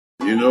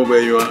You know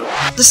where you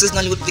are? This is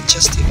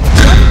Nollywoodpicturestv.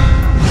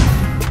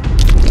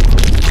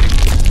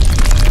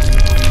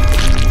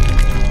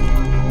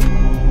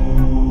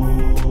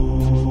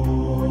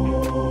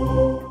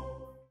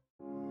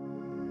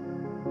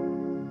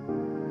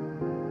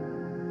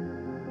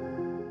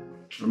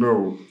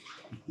 No,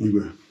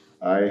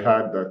 I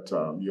heard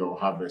that your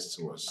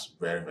harvest was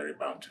very, very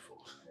bountiful.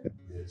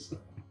 Yes.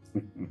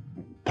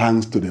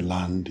 Thanks to the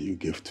land you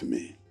gave to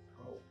me.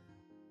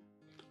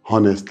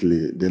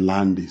 Honestly, the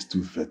land is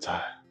too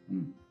fertile.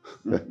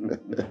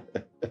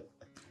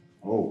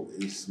 Oh,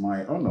 it's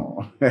my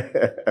honor.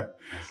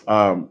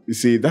 You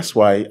see, that's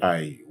why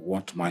I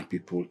want my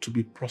people to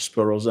be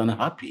prosperous and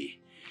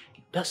happy.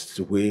 That's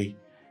the way,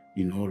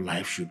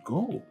 life should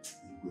go.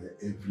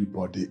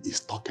 Everybody is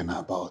talking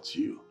about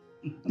you.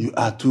 You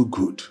are too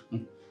good.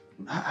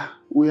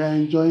 We are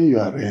enjoying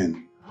your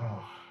reign.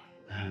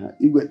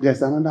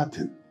 There's another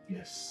thing.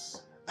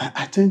 Yes.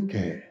 I think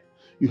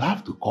you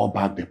have to call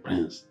back the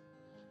prince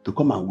to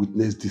come and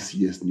witness this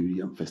year's New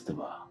Year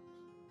festival.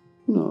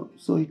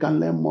 So he can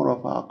learn more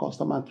of our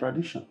custom and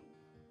tradition.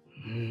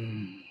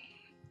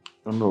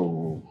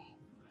 No.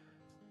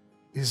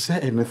 Is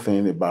there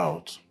anything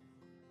about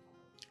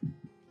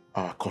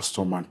our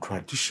custom and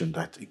tradition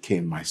that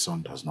Ekeh, my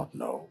son, does not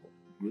know?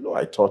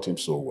 I taught him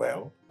so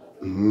well.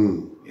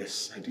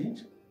 Yes, I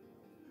did.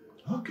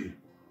 Okay.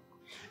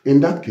 In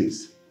that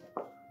case,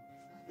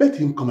 let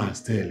him come and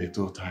stay a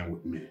little time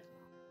with me.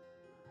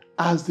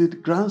 As the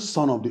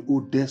grandson of the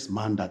oldest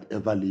man that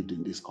ever lived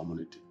in this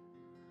community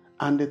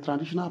and the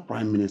traditional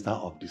prime minister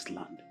of this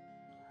land,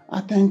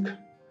 I think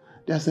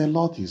there's a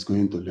lot he's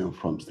going to learn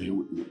from staying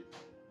with me.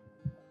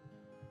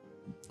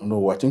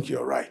 No, I think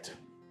you're right.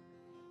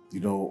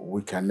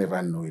 We can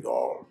never know it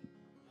all.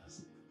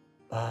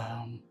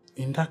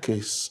 In that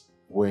case,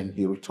 when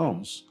he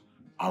returns,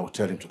 I will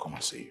tell him to come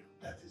and see you.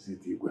 That is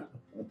it, Igwe.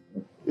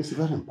 It's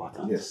very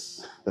important.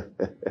 Yes.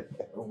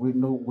 We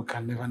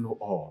can never know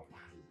all.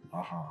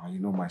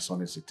 My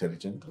son is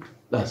intelligent.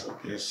 That's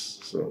okay. Yes,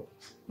 so.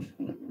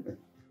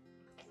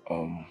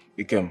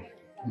 Ikem.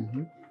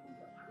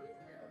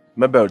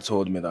 Mabel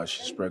told me that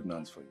she's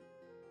pregnant for you.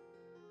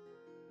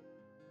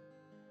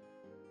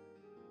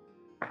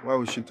 Why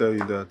would she tell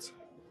you that?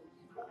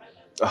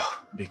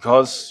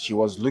 Because she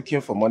was looking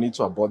for money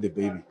to abort the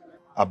baby.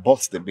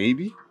 Abort the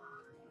baby?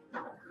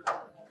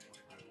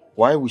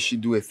 Why would she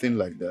do a thing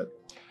like that?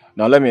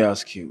 Now let me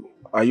ask you,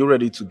 are you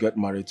ready to get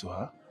married to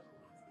her?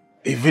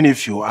 Even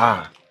if you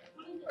are,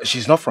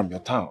 she's not from your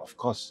town, of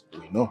course,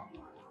 we know.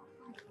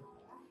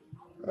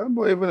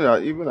 But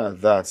even at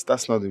that,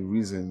 that's not the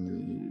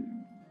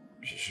reason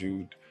you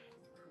should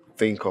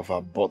think of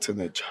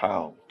aborting a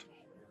child.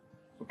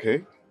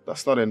 Okay?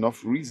 That's not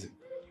enough reason.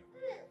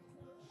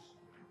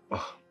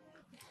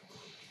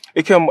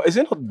 Ikem, is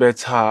it not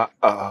better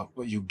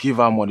you give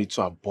her money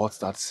to abort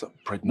that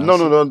pregnancy?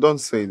 No, don't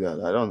say that.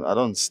 I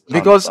don't stand,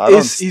 because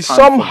it's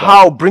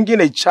somehow bringing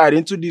a child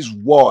into this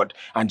world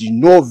and you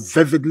know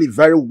vividly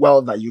very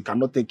well that you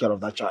cannot take care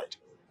of that child.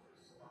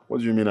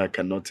 What do you mean I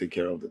cannot take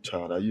care of the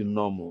child? Are you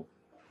normal?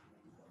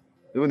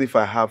 Even if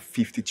I have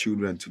 50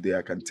 children today,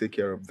 I can take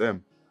care of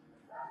them.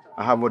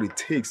 I have what it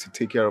takes to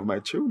take care of my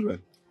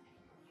children.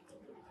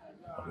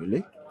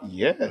 Really?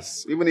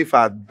 Yes. Even if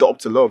I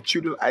adopt a lot of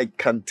children, I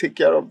can take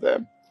care of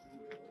them.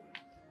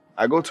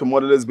 I go to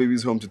motherless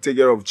babies' home to take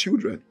care of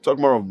children. Talk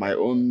more of my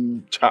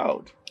own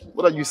child.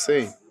 What are you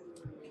saying?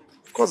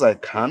 Of course I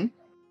can.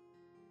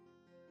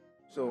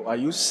 So are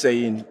you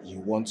saying you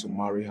want to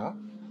marry her?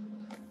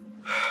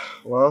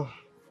 Well,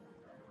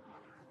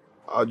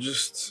 I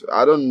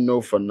don't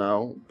know for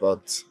now,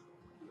 but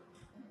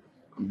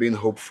I'm being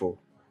hopeful.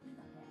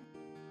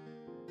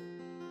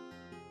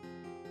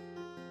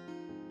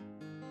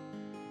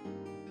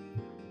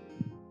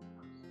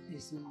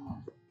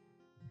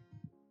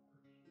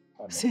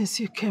 Since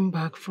you came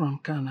back from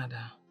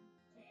Canada,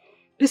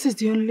 this is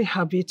the only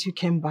habit you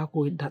came back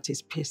with that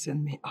is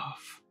pissing me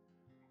off.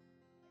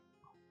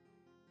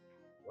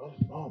 Well,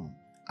 Mom,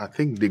 I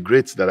think the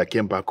grades that I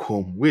came back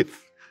home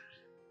with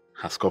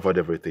has covered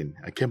everything.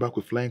 I came back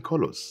with flying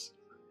colors.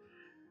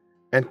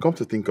 And come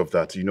to think of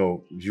that,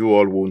 you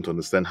all won't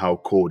understand how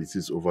cold it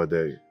is over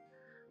there.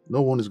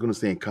 No one is going to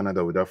stay in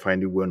Canada without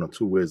finding 1 or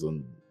 2 ways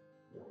on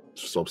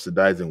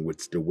subsidizing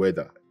with the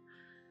weather.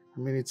 I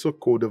mean, it's so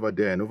cold over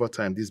there, and over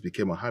time, this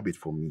became a habit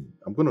for me.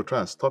 I'm going to try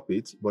and stop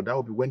it, but that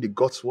will be when the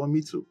gods want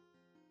me to.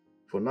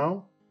 For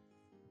now,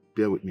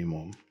 bear with me,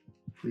 Mom.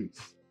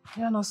 Please.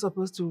 You're not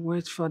supposed to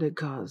wait for the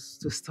gods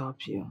to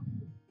stop you,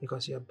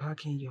 because you're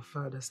back in your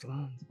father's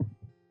land.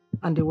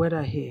 And the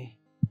weather here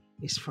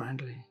is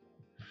friendly.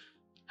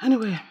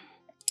 Anyway,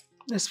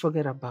 let's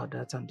forget about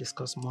that and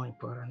discuss more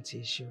important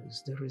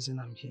issues, the reason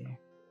I'm here.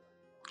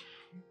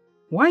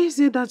 Why is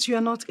it that you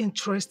are not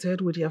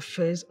interested with the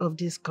affairs of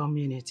this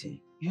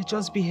community? You're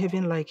just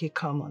behaving like a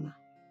commoner.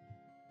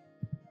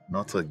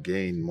 Not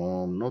again,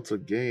 Mom, not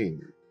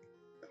again.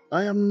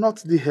 I am not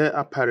the heir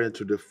apparent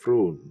to the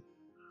throne.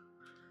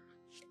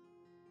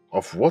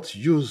 Of what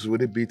use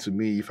would it be to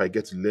me if I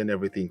get to learn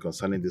everything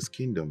concerning this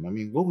kingdom? I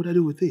mean, what would I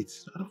do with it?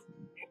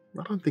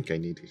 don't think I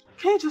need it.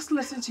 Can you just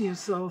listen to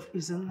yourself,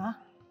 Uchenna?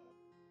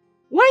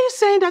 Why are you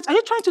saying that? Are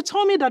you trying to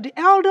tell me that the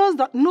elders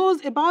that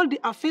knows about the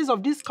affairs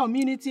of this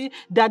community,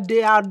 that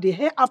they are the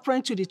heir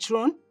apparent to the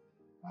throne?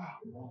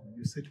 Mom,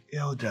 you said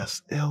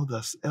elders,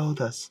 elders,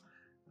 elders.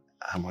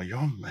 I'm a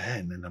young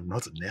man and I'm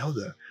not an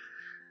elder.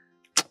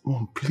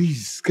 Mom,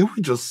 please, can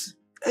we just,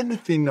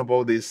 anything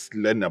about this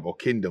learning about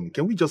kingdom,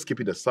 can we just keep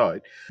it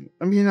aside?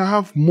 I mean, I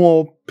have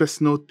more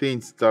personal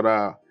things that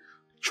are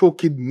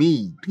choking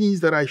me, things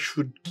that I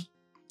should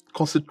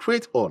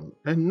concentrate on,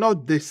 and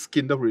not this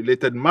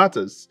kingdom-related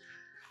matters.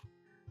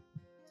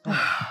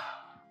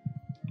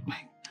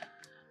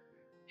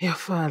 Your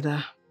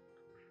father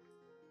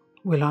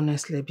will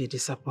honestly be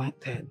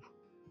disappointed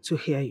to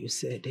hear you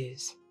say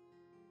this.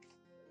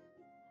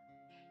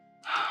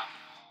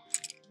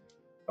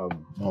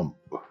 Mom,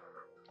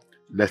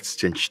 let's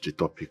change the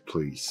topic,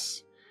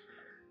 please.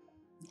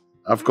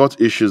 I've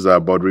got issues that are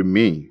bothering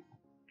me.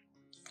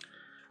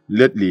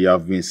 Lately,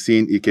 I've been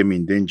seeing Ekeh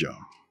in danger.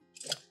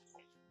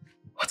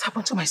 What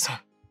happened to my son?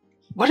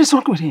 What is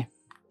wrong with him?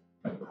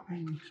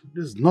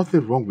 There's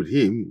nothing wrong with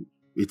him.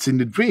 It's in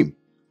the dream.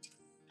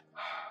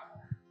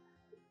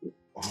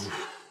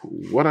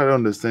 What I don't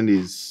understand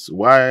is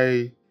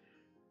why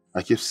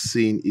I keep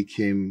seeing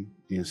Ekeh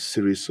in a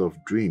series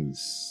of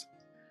dreams.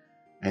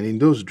 And in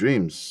those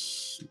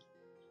dreams,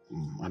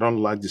 I don't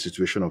like the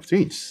situation of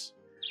things.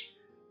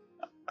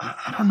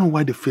 I don't know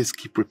why the face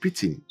keep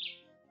repeating.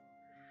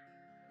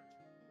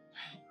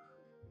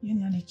 You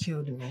nearly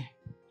killed me.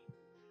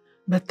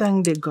 But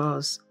thank the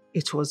gods,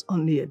 it was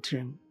only a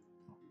dream.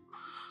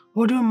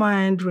 Would you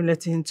mind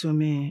relating to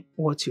me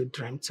what you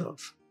dreamt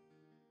of?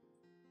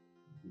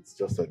 It's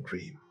just a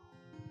dream.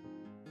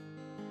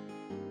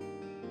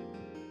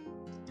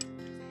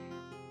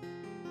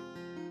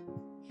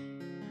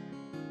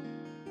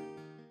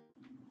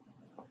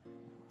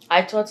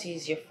 I thought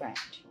he's your friend.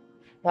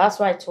 That's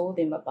why I told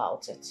him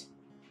about it.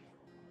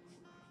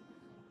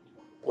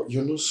 But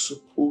you're not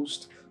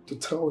supposed to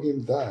tell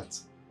him that.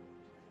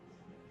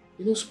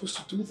 You're not supposed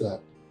to do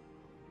that.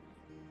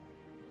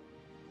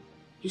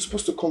 You're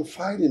supposed to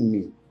confide in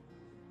me.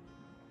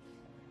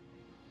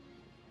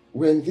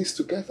 We're in this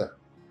together.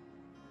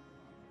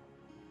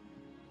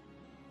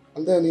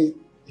 And then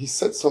he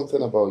said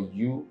something about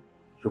you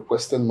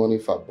requesting money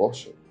for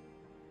abortion.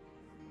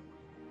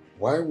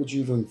 Why would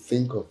you even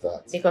think of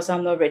that? Because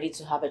I'm not ready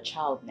to have a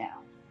child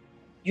now.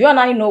 You and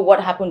I know what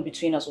happened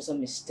between us was a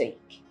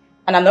mistake.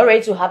 And I'm not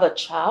ready to have a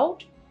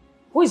child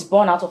who is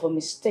born out of a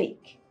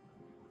mistake.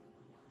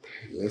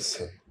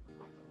 Listen.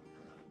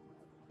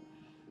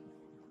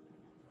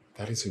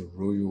 That is a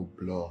royal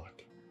blood.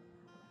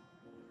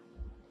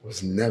 It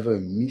was never a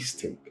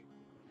mistake.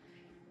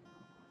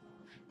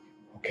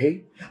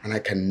 Okay? And I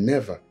can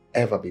never,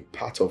 ever be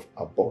part of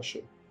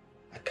abortion.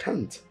 I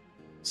can't.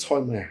 It's all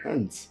in my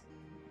hands.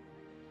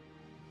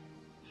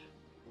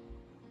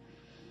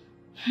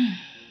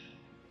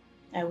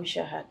 I wish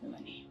I had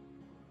money.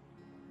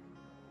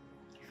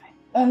 If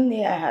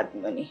only I had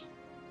money,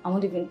 I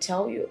won't even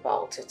tell you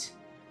about it.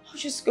 I'll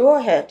just go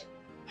ahead.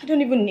 I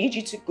don't even need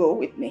you to go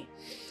with me.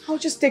 I'll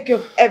just take care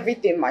of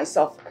everything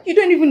myself. You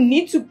don't even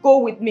need to go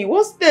with me.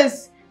 What's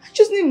this? I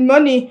just need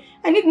money.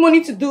 I need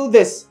money to do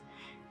this.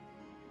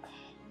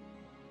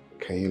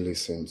 Can you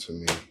listen to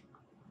me?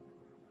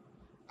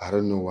 I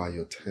don't know why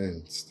you're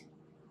tensed.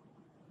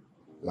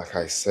 Like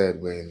I said,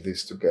 we're in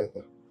this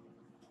together.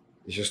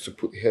 It's just to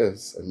put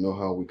heads and know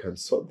how we can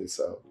sort this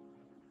out.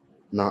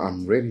 Now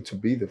I'm ready to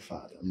be the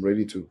father. I'm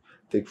ready to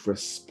take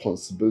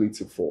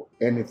responsibility for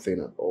anything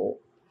at all.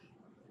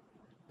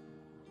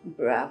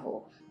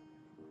 Bravo.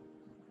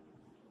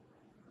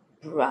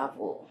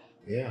 Bravo.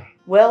 Yeah.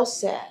 Well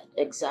said,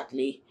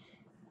 exactly.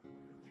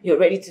 You're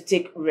ready to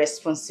take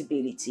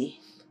responsibility.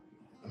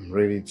 I'm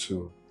ready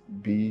to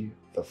be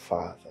the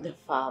father. The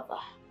father.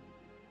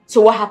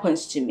 So what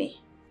happens to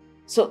me?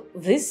 So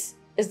this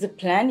is the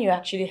plan you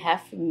actually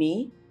have for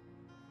me?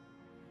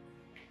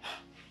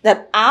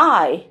 That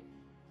I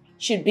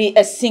should be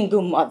a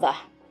single mother.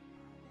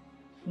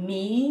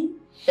 Me?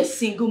 A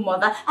single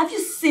mother? Have you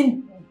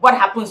seen what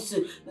happens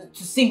to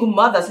single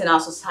mothers in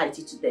our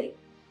society today?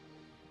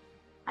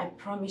 I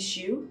promise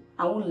you,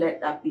 I won't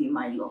let that be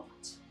my lot.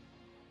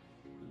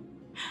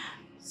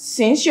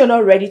 Since you're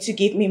not ready to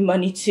give me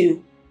money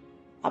to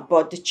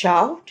abort the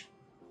child,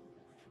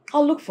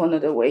 I'll look for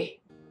another way.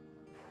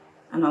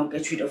 And I'll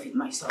get rid of it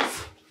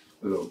myself.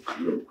 Look.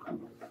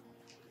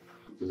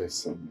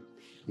 Listen,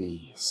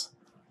 please.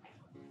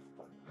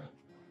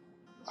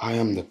 I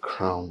am the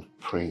crown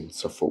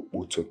prince of a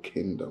Uto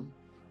kingdom.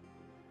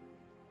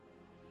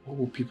 What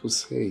will people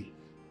say?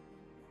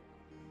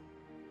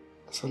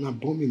 It's an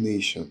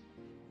abomination.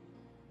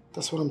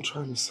 That's what I'm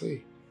trying to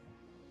say.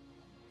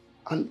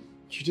 And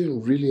you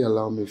didn't really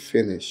allow me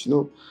finish.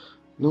 No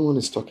one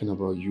is talking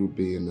about you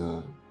being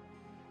a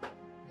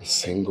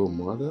single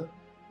mother.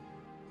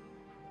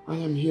 I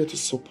am here to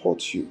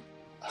support you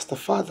as the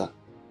father.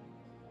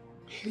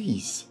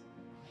 Please.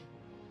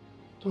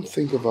 Don't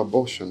think of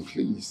abortion,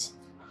 please.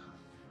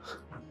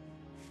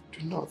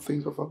 Do not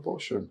think of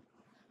abortion.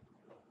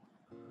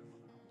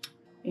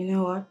 You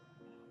know what?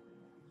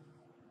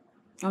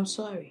 I'm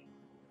sorry.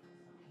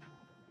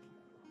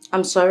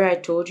 I'm sorry I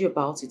told you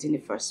about it in the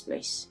first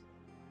place.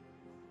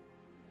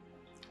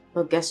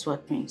 But guess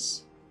what,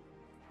 Prince?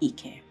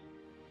 Ekeh.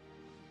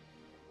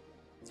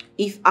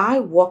 If I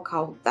walk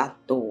out that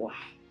door,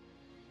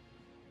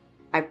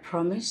 I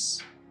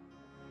promise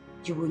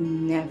you will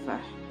never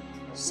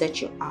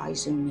set your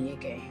eyes on me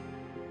again.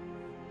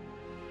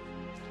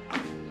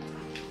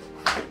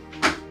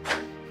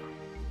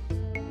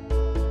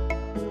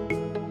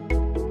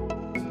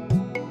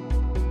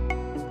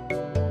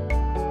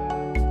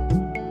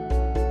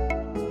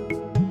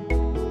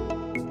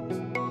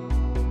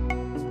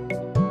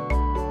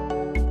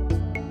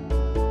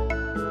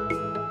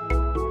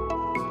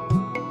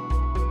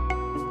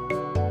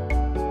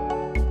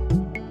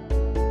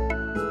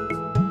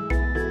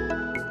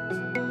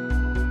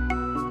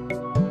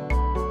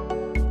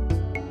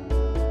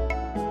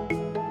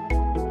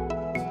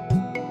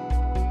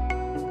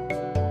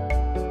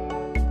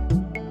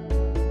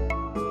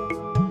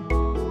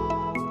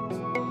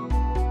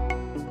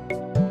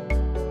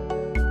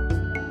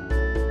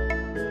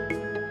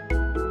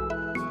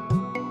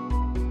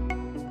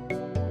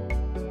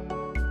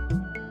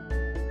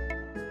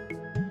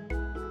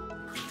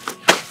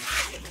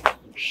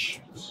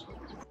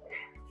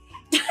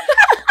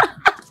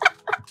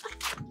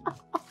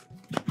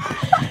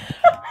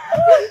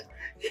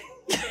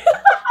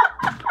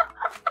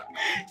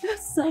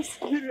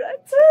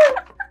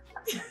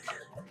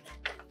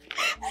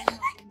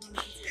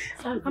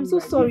 I'm so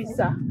sorry,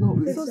 sir. No,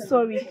 I'm so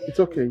sorry. It's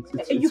okay.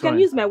 You can fine.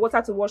 use my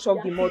water to wash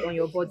off the mud on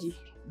your body.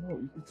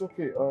 No, it's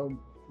okay.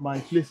 My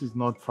place is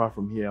not far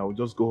from here. I'll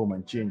just go home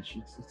and change.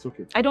 It's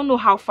okay. I don't know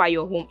how far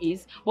your home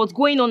is, but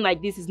going on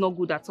like this is not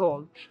good at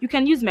all. You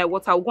can use my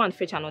water. I'll go and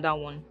fetch another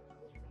one.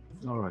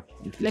 All right.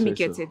 Let me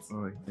get it. All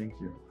right. Thank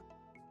you.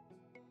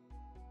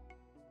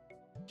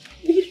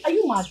 Are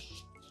you mad?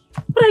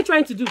 What are you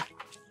trying to do?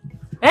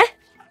 Eh?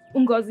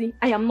 Ngozi,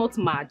 I am not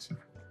mad.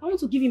 I want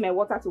to give him my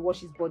water to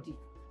wash his body.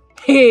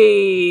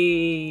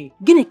 Hey,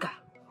 Gineka,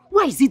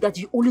 why is it that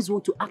you always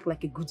want to act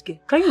like a good girl?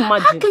 Can you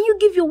imagine? How can you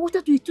give your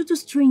water to a total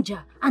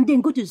stranger and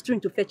then go to the stream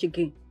to fetch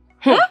again?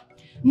 Huh?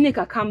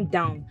 Nneka, calm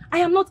down. I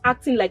am not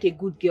acting like a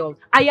good girl.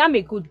 I am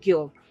a good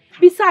girl.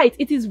 Besides,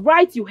 it is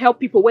right you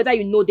help people whether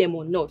you know them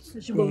or not.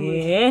 Eh?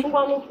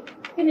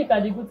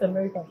 Nneka, the good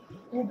American.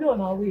 We'll be on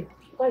our way.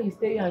 Why you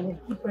stay here and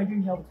keep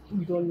rendering help to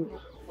people you don't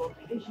know?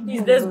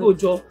 Please, let's go,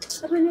 Joe.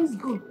 Let's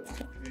go.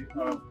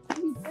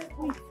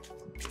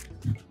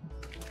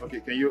 Okay,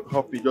 can you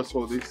help me just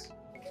hold this?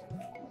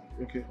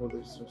 Okay, hold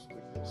this. Just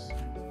like this.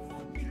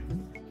 Okay.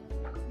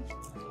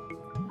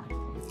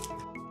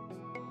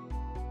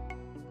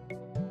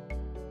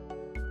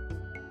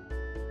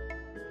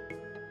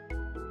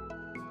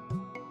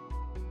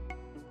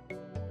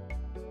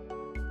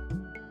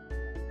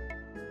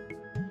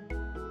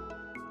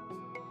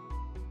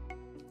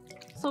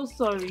 So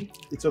sorry.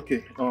 It's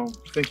okay.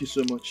 Thank you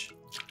so much.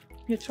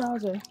 Your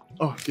trouser.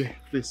 Oh, okay,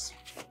 please.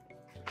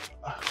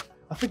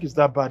 I think it's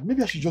that bad.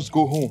 Maybe I should just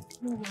go home.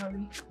 No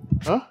worry.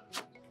 Huh?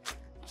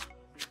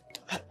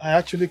 I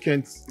actually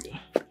can't.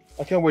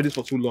 I can't wear this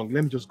for too long.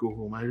 Let me just go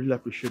home. I really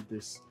appreciate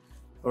this.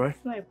 All right?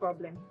 It's not a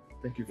problem.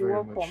 Thank you You're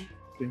very welcome. much.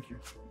 Thank you.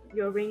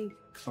 Your ring.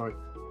 All right.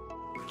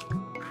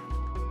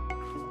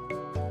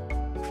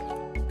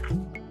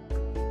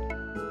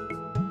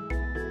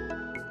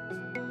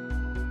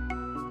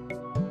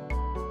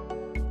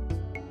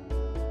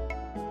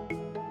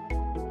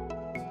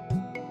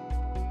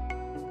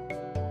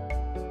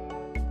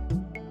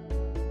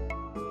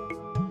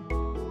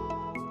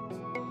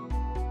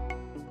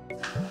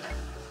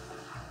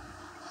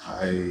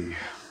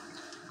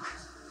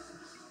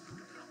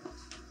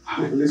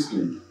 I'm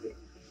listening.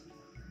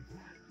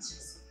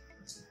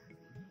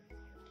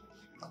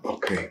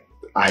 Okay,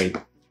 I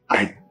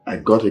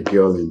got a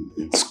girl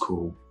in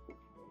school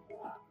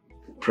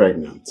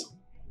pregnant.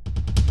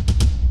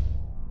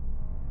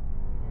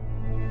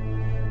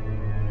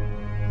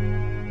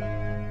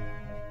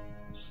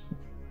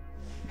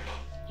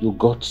 You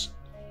got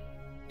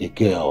a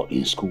girl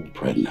in school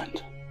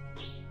pregnant,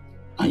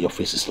 and your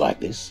face is like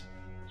this?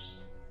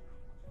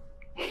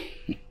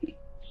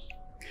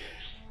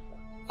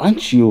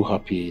 Aren't you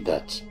happy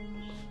that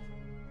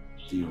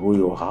the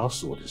royal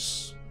household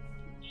is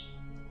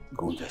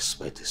going to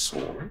expect a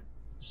soul?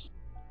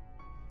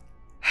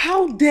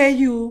 How dare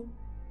you?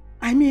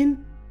 I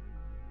mean,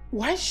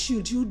 why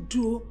should you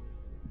do...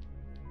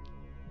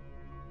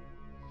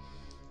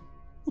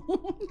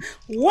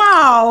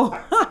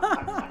 Wow!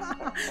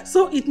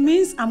 So it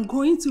means I'm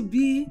going to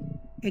be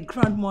a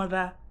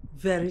grandmother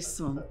very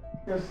soon.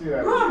 Yes,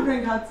 Go and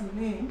bring her to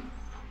me.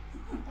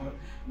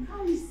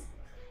 Nice.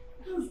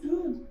 That's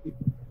good.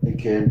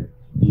 Ekeh,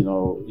 you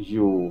know,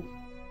 you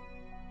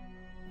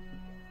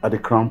are the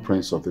crown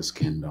prince of this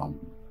kingdom,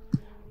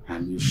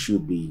 and you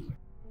should be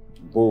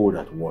bold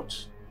at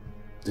what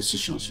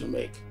decisions you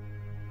make.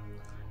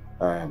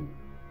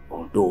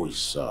 Although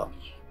it's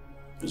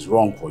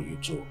wrong for you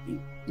to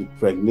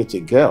impregnate a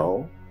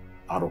girl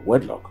out of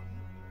wedlock,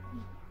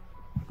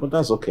 but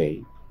that's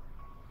okay.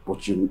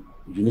 But you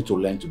need to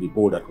learn to be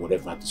bold at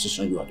whatever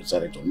decision you have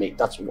decided to make.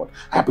 That's what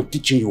I've been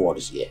teaching you all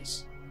these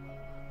years.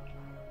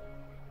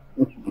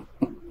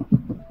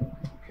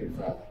 Okay,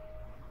 Father.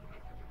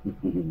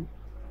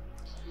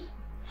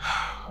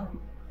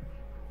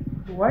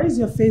 Why is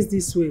your face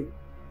this way?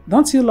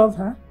 Don't you love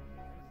her?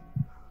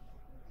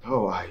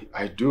 Oh,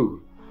 I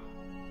do.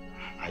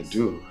 I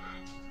do.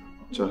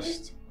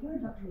 Just...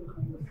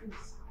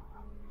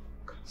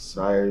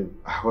 So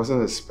I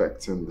wasn't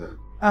expecting that.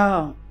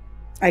 Oh,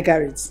 I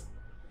got it.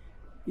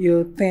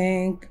 You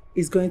think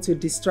it's going to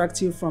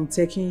distract you from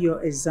taking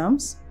your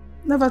exams?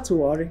 Never to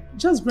worry.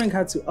 Just bring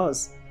her to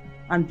us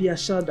and be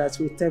assured that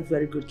we'll take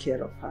very good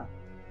care of her.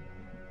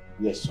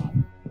 Yes,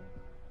 son.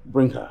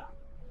 Bring her.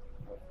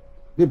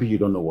 Maybe you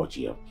don't know what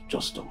you have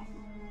just done.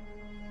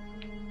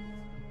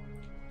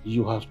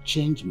 You have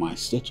changed my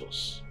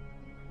status.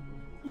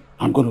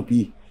 I'm going to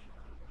be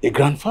a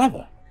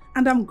grandfather.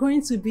 And I'm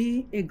going to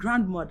be a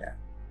grandmother.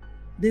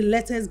 The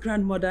latest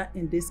grandmother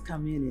in this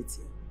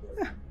community.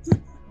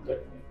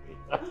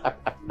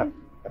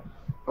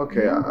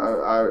 Okay,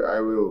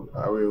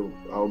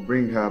 I'll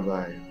bring her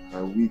by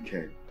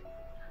weekend.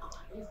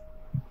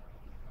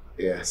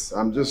 Yes,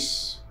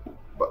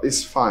 but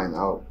it's fine.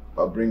 I'll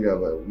bring her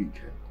by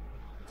weekend.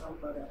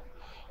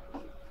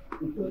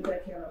 We'll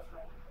take care of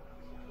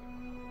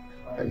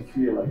her. I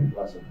feel like a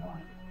glass of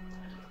wine.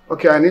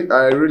 Okay,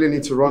 I really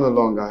need to run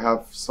along. I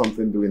have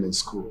something doing in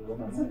school.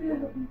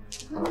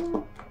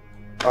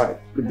 All right.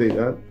 Good day,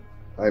 Dad.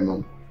 Bye,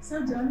 Mom.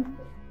 So, John.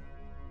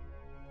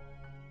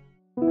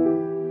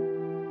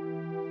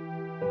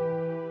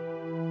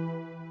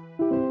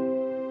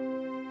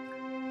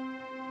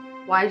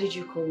 Why did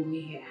you call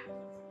me here?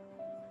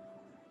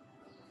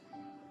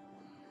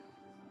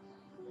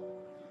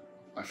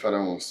 My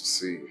father wants to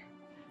see you.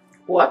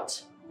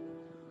 What?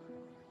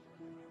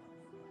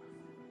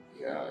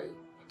 Yeah, I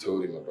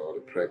told him about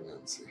the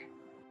pregnancy.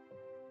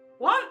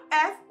 Why on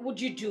earth would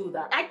you do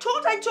that? I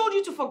told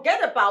you to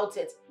forget about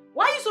it.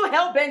 Why are you so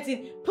hell-bent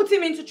in putting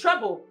him into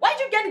trouble? Why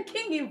did you get the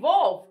king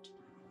involved?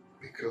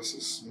 Because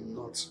it's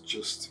not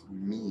just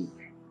me.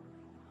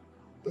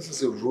 This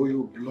is a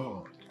royal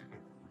blood.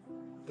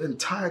 The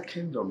entire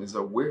kingdom is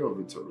aware of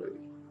it already.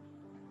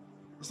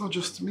 It's not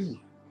just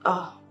me.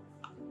 Oh,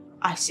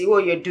 I see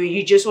what you're doing.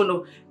 You just want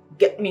to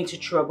get me into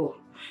trouble.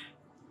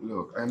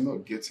 Look, I'm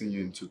not getting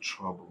you into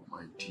trouble,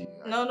 my dear.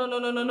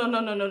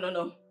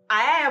 No.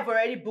 I have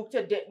already booked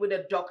a date with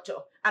a doctor,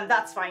 and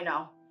that's fine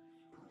now.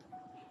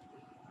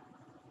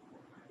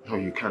 No,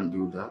 you can't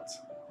do that.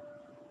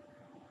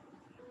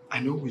 I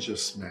know we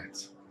just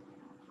met,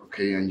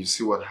 okay, and you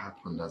see what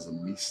happened as a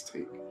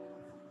mistake.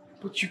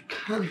 But you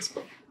can't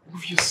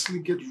obviously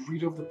get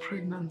rid of the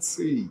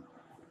pregnancy.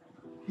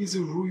 He's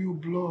a royal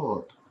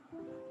blood.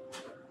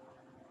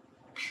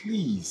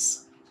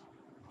 Please,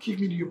 give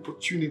me the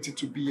opportunity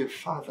to be a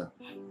father.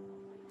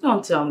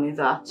 Don't tell me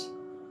that.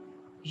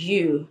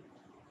 You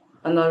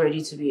are not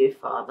ready to be a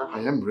father.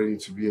 I am ready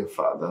to be a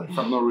father. If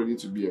I'm not ready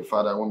to be a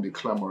father, I won't be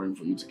clamoring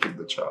for you to keep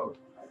the child.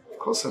 Of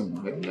course I'm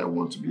ready. I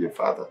want to be a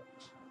father.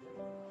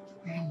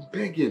 I am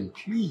begging,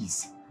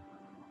 please.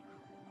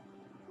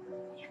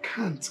 You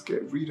can't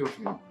get rid of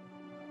him.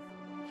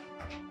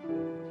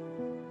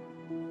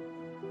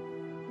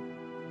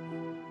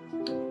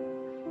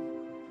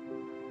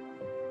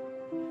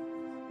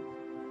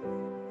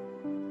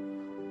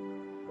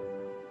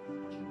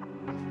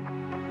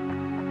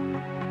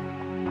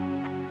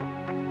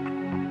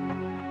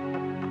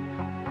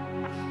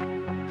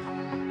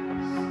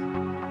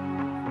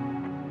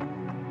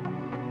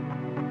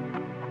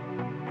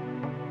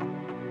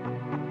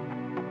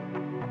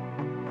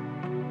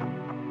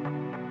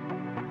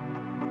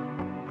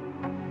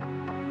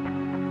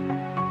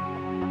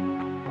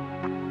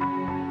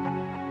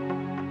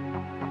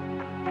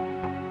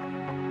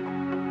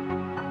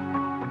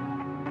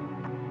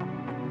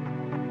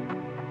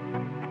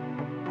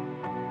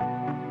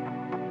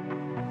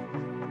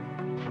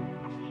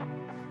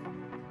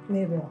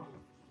 Nnebe,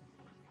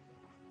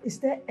 is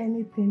there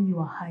anything you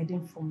are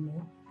hiding from me?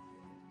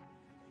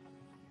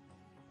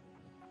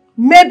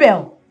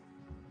 Mabel!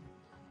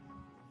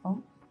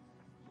 Oh?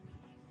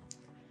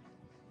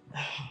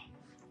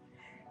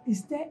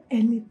 Is there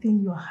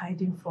anything you are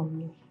hiding from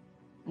me?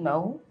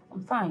 No,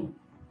 I'm fine.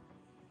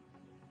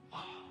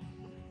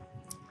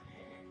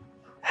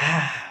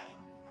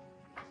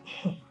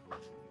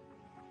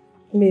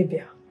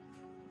 Mabel,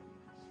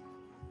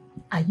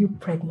 are you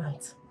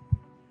pregnant?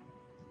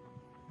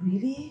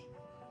 Really?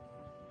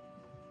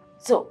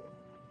 So,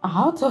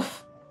 out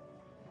of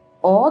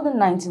all the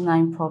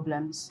 99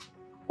 problems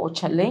or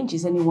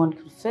challenges anyone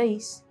could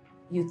face,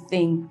 you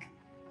think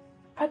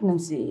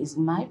pregnancy is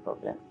my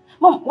problem?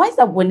 Mom, why is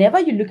that whenever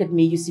you look at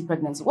me, you see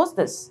pregnancy? What's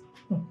this?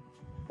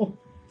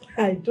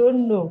 I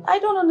don't know. I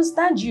don't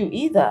understand you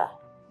either.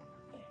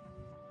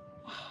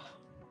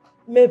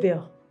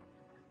 Mabel,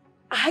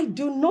 I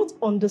do not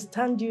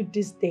understand you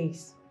these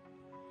days.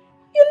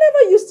 You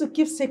never used to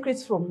keep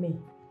secrets from me.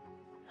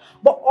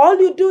 But all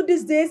you do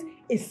these days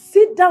is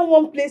sit down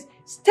one place,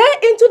 stare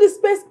into the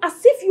space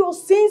as if you're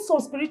seeing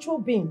some spiritual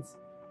beings.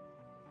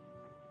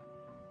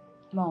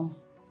 Mom,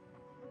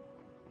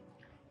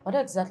 what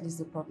exactly is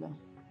the problem?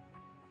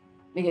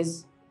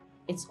 Because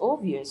it's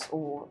obvious,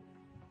 or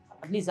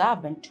at least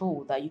I've been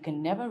told, that you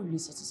can never really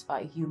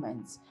satisfy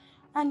humans.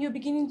 And you're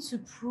beginning to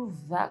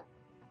prove that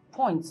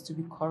point to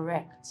be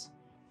correct.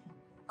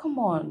 Come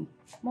on,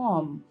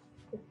 Mom.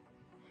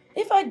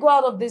 If I go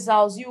out of this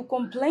house, you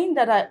complain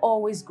that I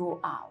always go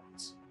out.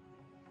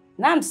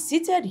 Now I'm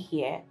seated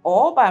here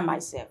all by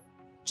myself,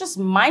 just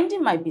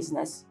minding my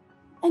business,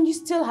 and you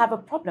still have a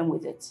problem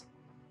with it.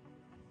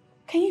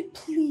 Can you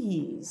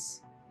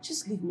please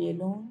just leave me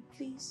alone,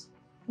 please?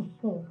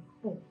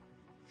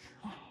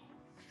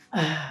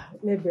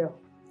 Nnebe,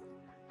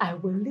 I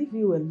will leave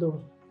you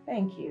alone.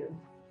 Thank you.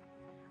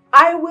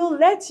 I will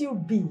let you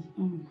be.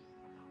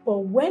 But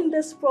when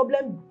this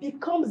problem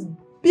becomes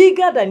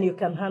bigger than you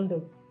can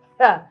handle,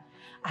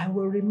 I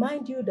will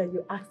remind you that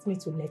you asked me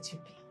to let you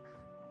be.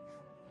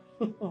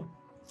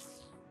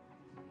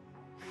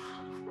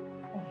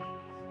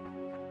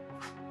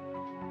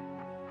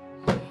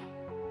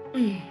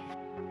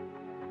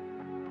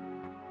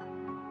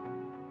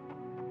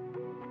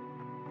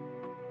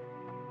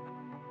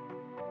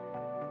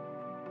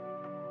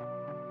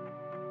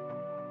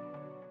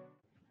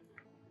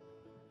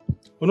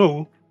 Oh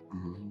no,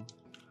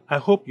 I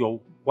hope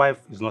your wife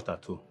is not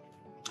at home.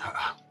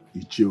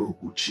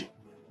 Oluchi.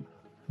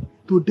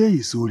 Today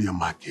is only a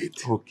market.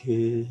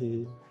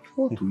 Okay.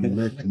 What will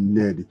make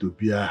Nnebe to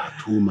be at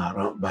home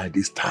around by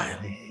this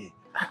time?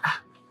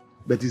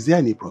 But is there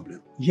any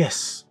problem?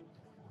 Yes.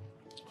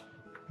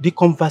 The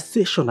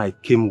conversation I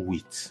came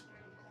with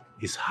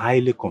is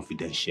highly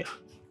confidential.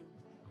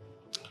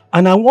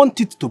 And I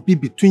want it to be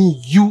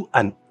between you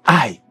and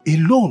I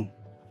alone.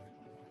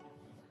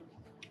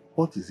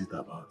 What is it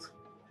about?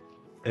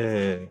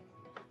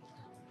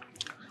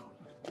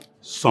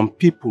 Some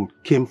people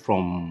came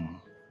from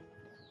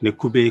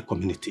Nekube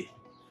community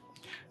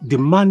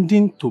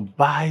demanding to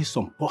buy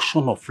some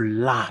portion of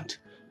land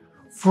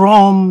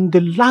from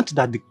the land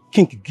that the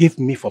king gave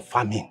me for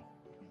farming.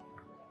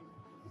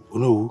 You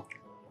know,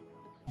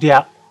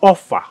 their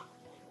offer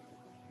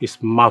is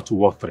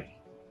mouth-watering.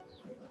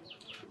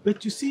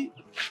 But you see,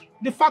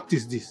 the fact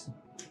is this.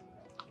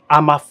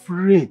 I'm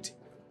afraid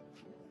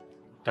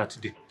that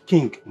the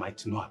king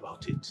might know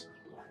about it.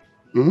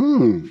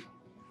 Who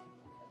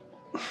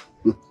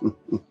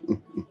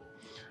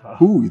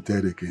will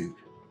tell the king?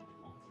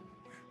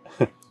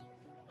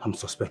 I'm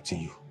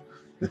suspecting you.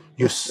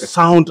 You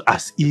sound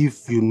as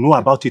if you know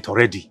about it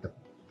already.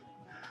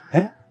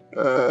 Eh?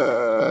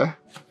 Well,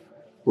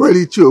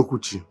 it's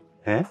Okuchi.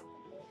 Eh?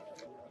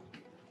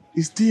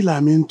 It's still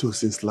I'm into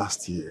since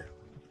last year.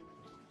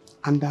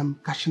 And I'm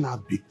cashing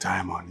out big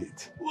time on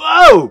it.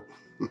 Wow!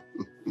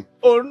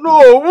 Oh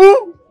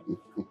no!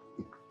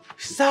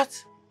 Is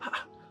that...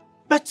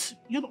 But,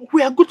 you know,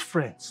 we are good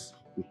friends.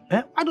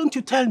 Eh? Why don't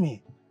you tell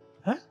me?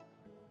 Eh?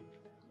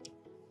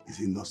 Is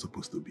it not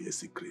supposed to be a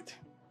secret?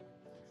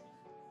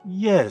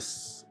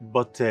 Yes,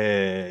 but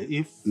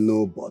if...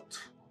 No, but.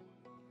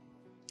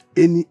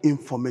 Any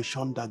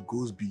information that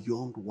goes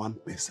beyond one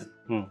person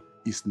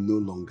is no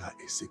longer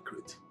a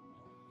secret.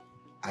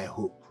 I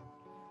hope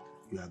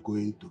you are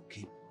going to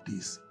keep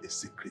this a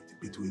secret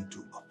between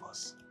two of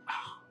us.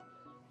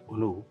 Oh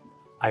no,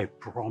 I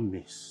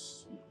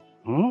promise.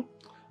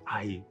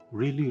 I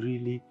really,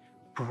 really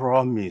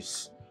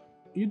promise.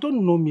 You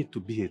don't know me to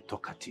be a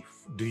talkative,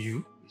 do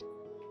you?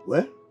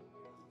 Well,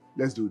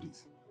 let's do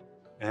this.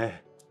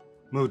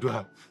 No, do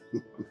have.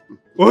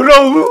 Oh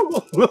no!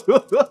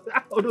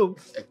 Oh no!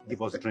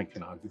 Give us a drink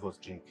now. Give us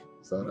a drink.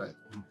 It's all right.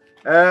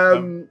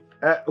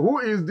 Who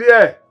is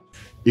there?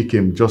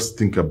 Ekeh, just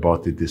think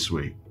about it this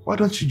way. Why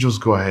don't you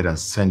just go ahead and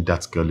send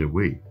that girl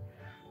away?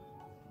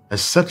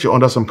 Except you're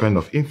under some kind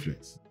of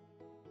influence.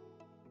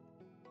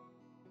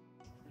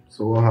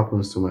 So what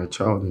happens to my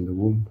child in the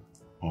womb?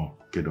 Oh,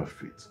 get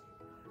off it.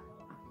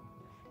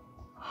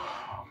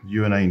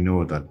 You and I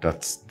know that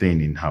that thing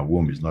in her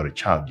womb is not a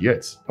child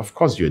yet. Of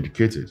course you're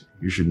educated.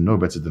 You should know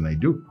better than I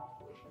do.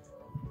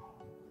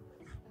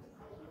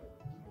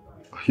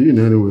 Are you in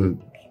any way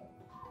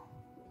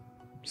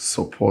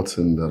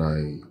supporting that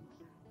I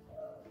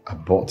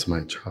abort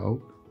my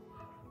child?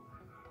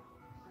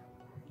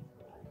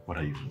 What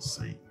are you even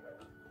saying?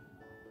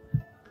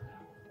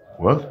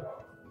 Well,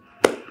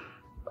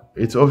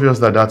 it's obvious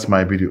that that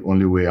might be the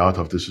only way out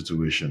of the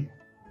situation.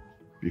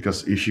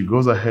 Because if she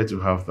goes ahead to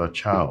have that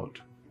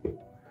child,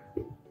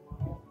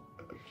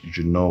 you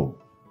should know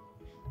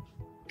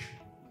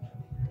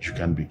you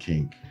can't be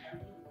king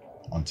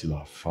until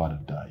her father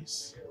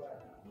dies.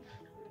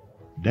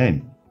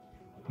 Then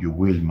you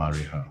will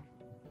marry her.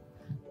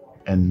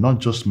 And not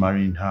just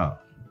marrying her,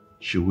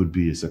 she would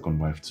be a second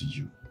wife to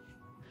you.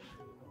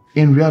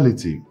 In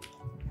reality,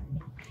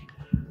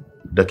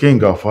 the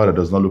king, our father,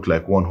 does not look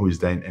like one who is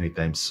dying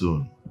anytime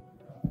soon.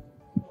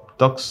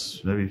 Talks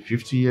maybe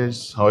 50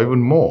 years or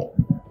even more.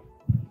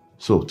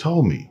 So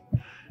tell me,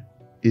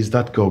 is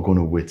that girl going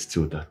to wait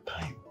till that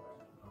time?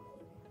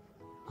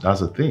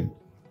 That's the thing.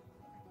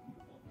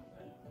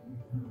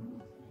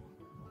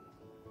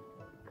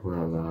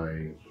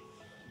 Well,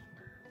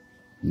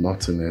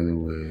 not in any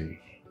way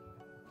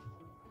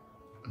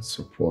in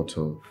support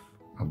of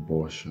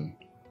abortion.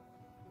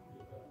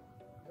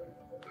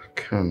 I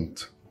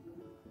can't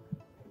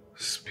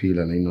spill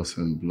an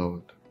innocent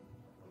blood,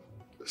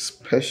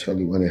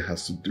 especially when it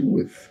has to do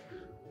with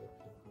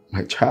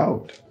my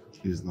child.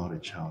 He's not a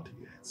child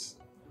yet.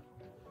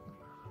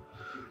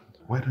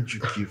 Why don't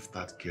you give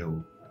that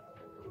girl,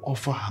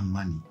 offer her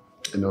money?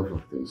 Enough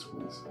of this,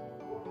 please.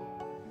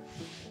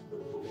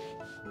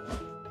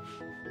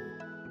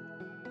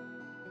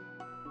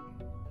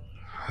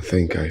 I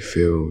think I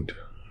failed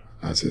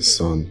as a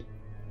son.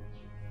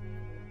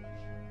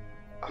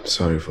 I'm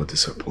sorry for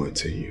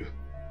disappointing you.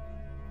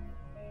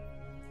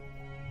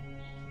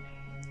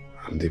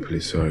 I'm deeply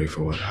sorry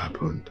for what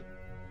happened.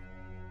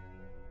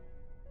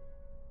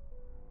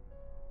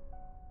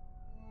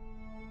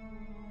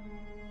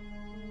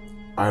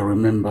 I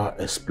remember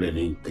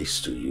explaining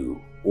this to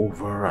you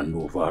over and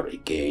over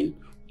again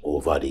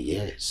over the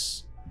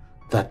years,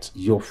 that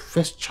your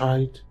first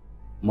child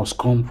must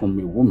come from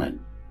a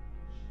woman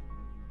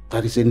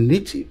that is a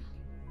native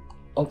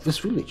of this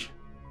village.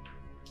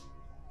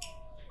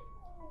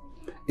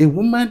 A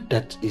woman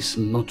that is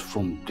not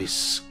from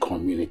this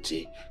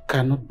community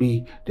cannot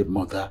be the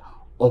mother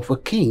of a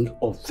king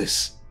of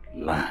this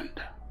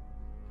land.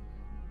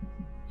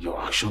 Your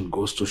action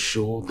goes to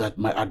show that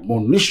my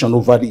admonition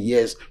over the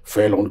years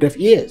fell on deaf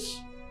ears.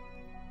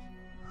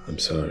 I'm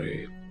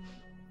sorry.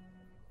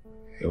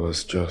 It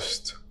was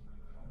just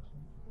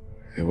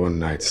a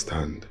one-night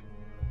stand.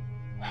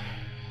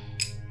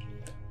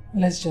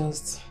 Let's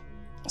just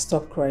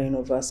stop crying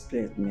over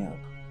spilled milk.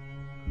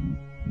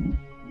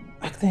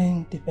 I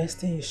think the best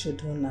thing you should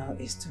do now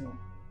is to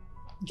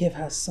give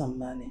her some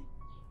money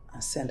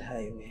and send her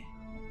away.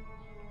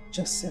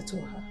 Just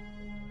settle her.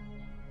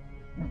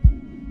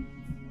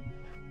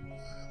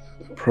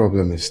 The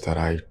problem is that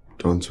I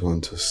don't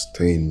want to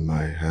stain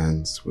my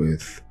hands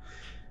with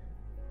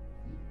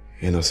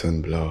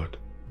innocent blood.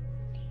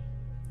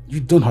 You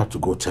don't have to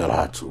go tell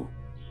her to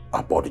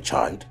abort the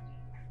child.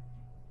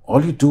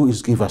 All you do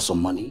is give her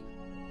some money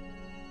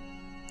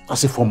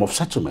as a form of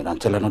settlement and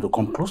tell her not to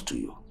come close to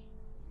you.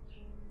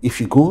 If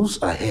she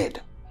goes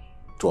ahead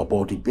to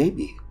abort the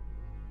baby,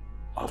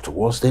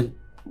 afterwards then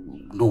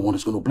no one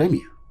is going to blame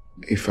you.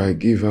 If I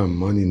give her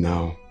money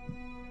now,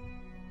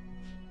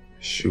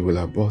 she will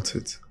abort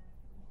it.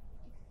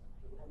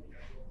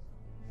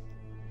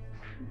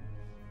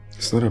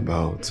 It's not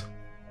about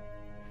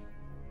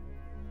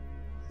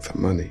the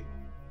money.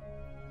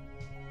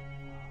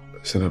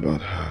 It's not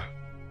about her.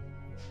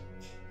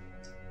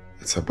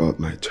 It's about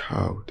my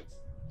child.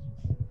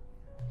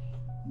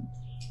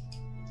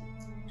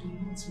 Do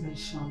not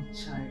mention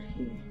child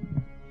here.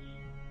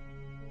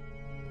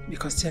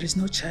 Because there is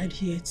no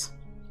child yet.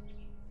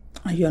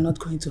 And you are not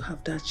going to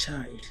have that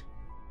child.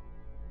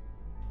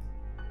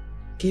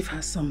 Give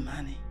her some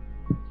money.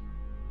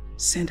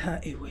 Send her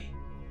away.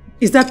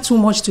 Is that too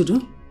much to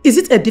do? Is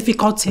it a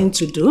difficult thing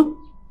to do?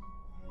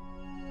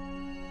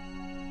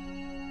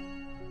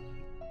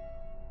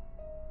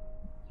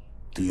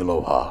 Do you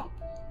love her?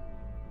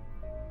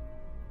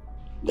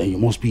 Then you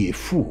must be a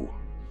fool.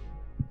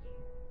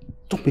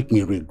 Don't make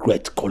me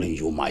regret calling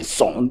you my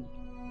son.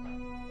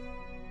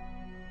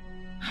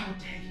 How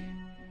dare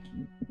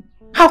you?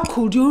 How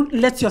could you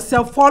let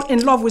yourself fall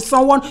in love with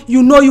someone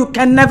you know you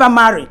can never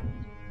marry?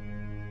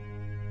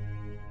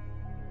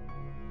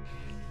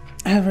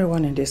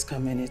 Everyone in this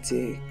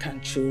community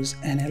can choose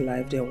any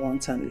life they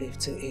want and live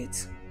to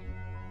it.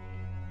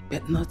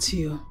 But not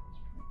you.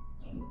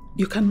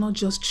 You cannot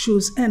just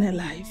choose any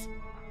life.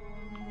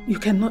 You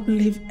cannot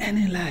live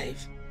any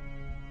life.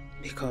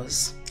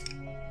 Because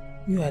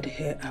you are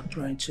the heir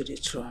apparent to the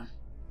throne.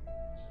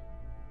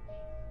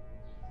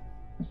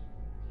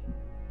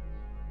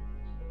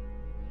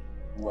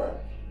 Well,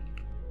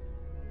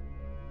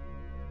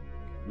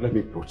 let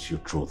me put you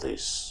through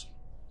this,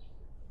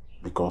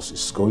 because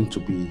it's going to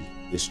be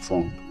a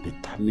strong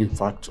determining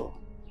factor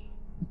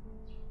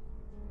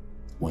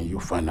when you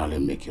finally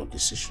make your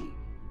decision.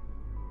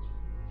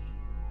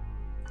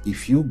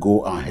 If you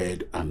go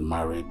ahead and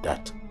marry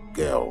that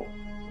girl,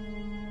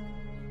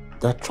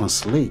 that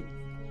translates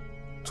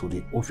to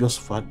the obvious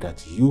fact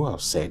that you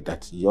have said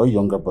that your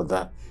younger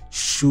brother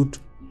should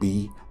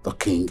be the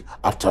king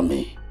after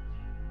me.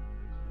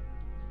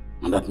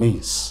 And that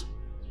means,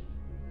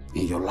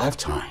 in your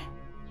lifetime,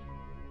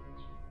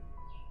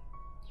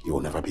 you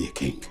will never be a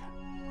king.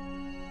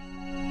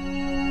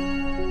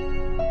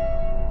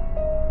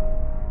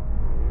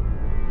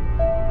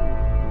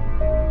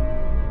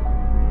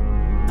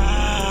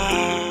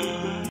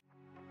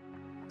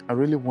 I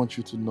really want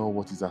you to know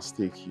what is at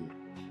stake here.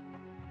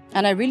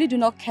 And I really do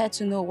not care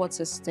to know what's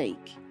at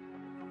stake.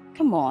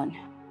 Come on.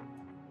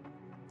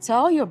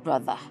 Tell your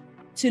brother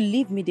to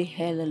leave me the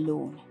hell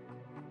alone.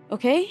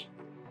 Okay?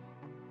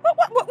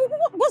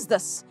 What's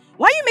this?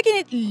 Why are you making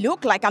it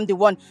look like I'm the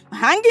one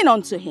hanging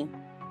on to him?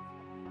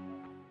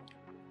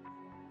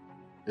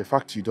 The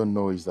fact you don't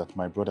know is that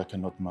my brother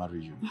cannot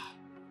marry you.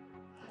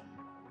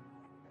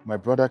 My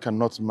brother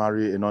cannot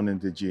marry a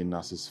non-indigene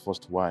as his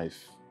first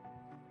wife.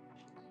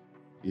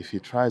 If he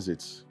tries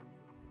it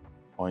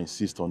or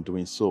insists on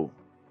doing so,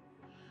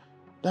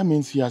 that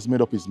means he has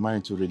made up his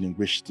mind to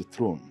relinquish the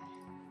throne.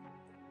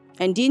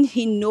 And didn't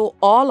he know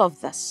all of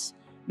this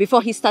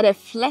before he started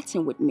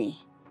flirting with me?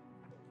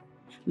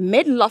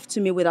 Made love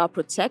to me without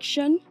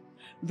protection,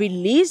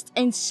 released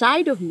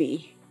inside of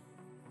me.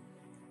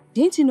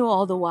 Didn't he know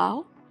all the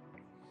while?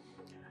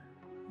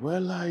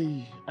 Well,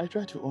 I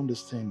try to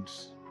understand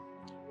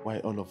why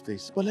all of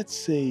this. But let's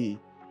say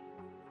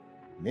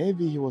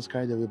maybe he was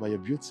carried away by your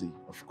beauty.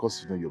 Of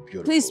course, you know you're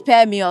beautiful. Please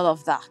spare me all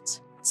of that.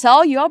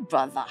 Tell your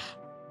brother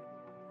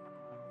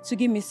to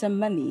give me some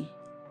money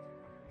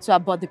to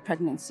abort the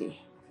pregnancy.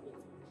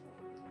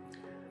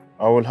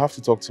 I will have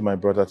to talk to my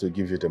brother to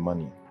give you the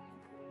money.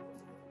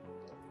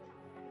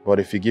 But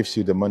if he gives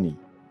you the money,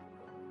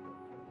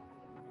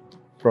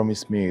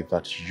 promise me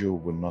that you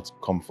will not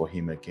come for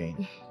him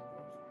again.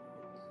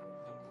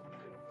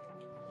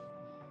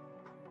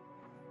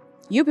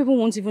 You people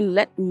won't even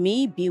let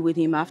me be with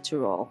him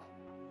after all.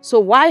 So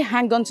why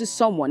hang on to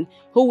someone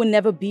who will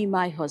never be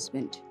my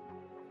husband?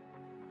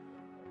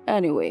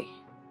 Anyway,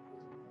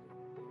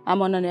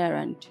 I'm on an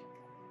errand.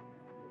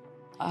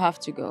 I have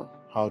to go.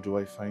 How do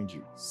I find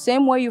you?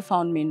 Same way you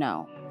found me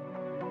now.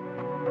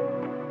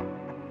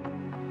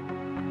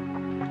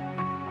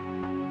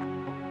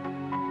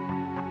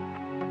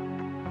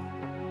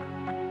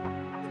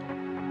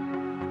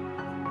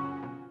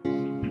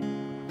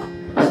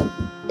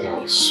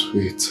 That was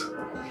sweet.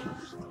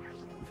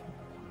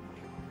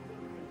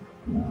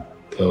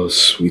 That was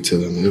sweeter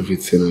than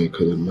everything I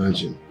could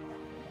imagine.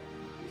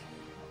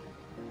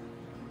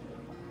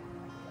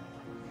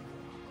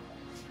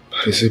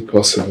 But is it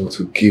possible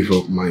to give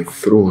up my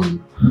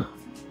throne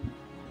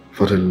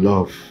for the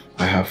love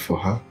I have for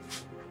her?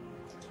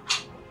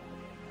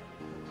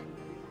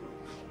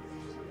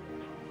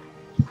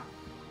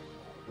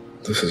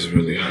 This is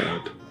really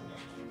hard.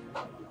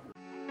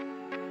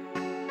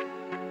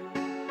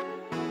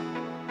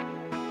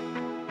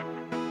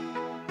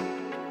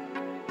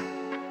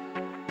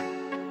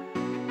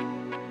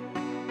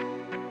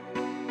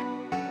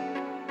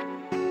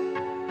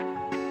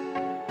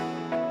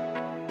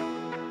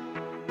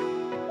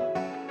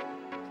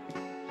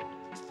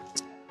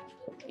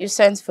 You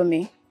sent for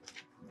me?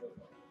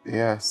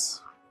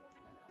 Yes.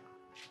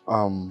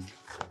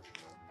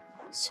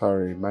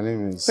 Sorry, my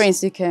name is...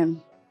 Prince Ikem.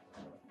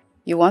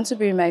 You want to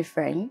be my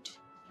friend?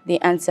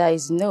 The answer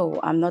is no,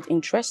 I'm not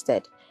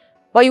interested.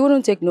 But you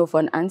wouldn't take no for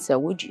an answer,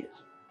 would you?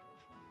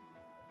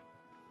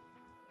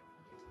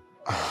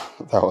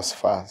 That was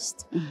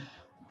fast.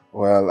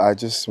 Well, I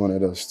just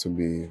wanted us to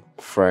be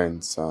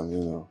friends and, you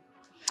know...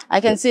 I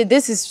can see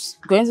this is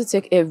going to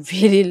take a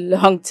really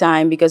long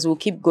time because we'll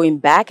keep going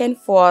back and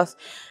forth.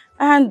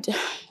 And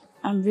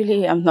I'm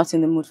not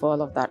in the mood for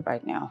all of that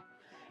right now.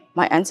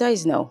 My answer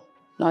is no,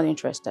 not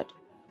interested.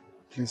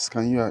 Please,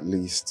 can you at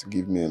least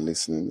give me a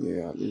listening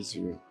ear? At least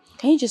you...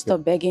 Can you just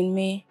stop begging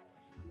me?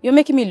 You're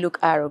making me look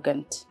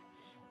arrogant.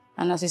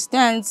 And as it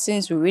stands,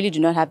 since we really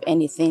do not have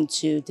anything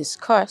to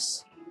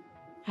discuss,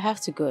 I have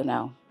to go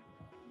now.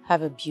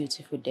 Have a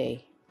beautiful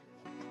day.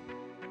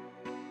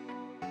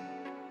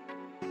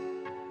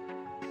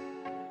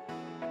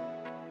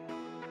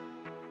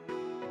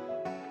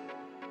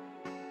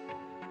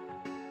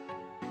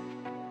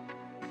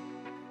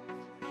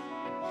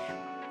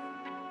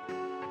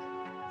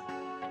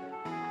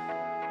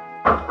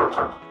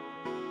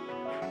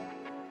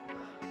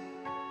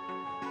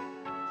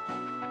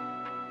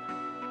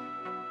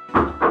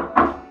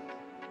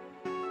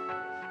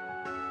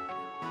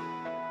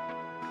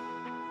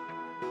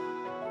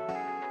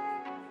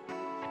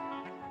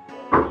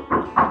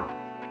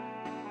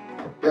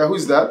 Yeah,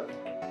 who's that?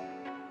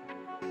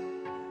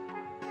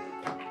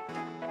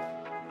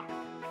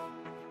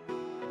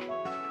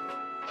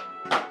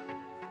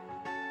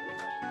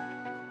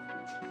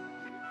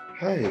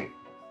 Hey.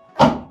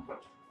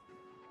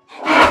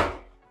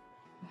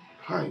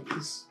 Hi,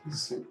 please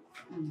sit.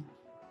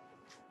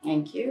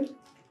 Thank you.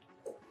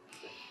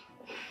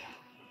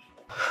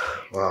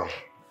 Wow.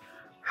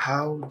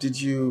 How did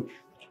you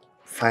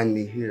find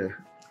me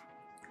here?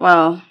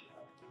 Well,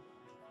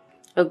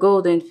 a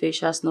golden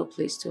fish has no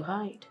place to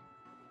hide.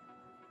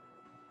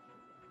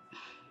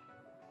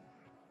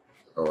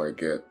 Oh, I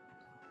get.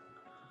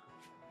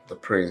 The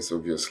prince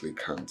obviously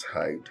can't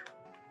hide.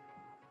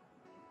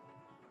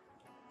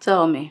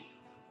 Tell me,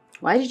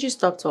 why did you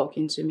stop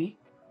talking to me?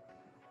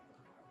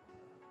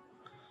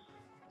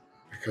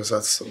 Because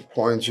at some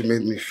point you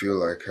made me feel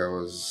like I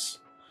was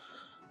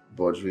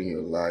bothering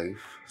your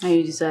life. And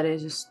you decided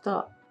to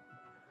stop.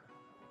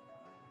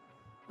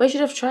 But you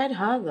should have tried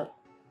harder.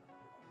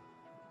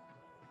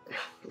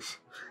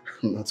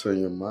 Not on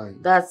your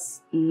mind.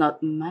 That's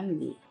not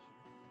manly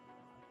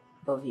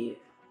of you.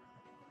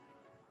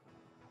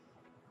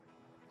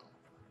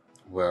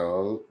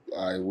 Well,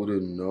 I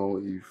wouldn't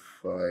know if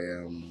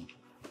I am...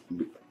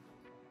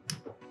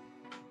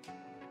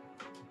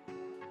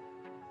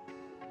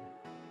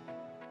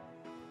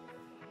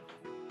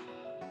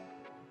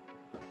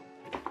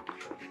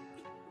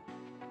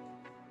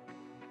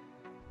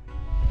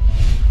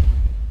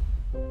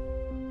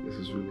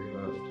 is really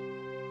hard.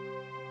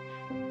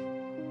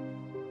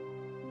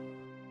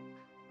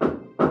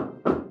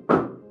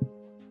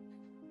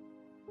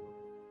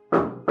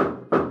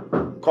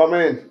 Come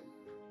in.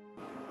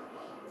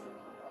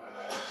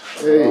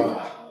 Hey.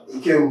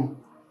 Ikem.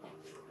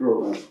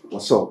 Bro,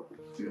 What's up?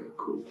 yeah,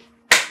 cool.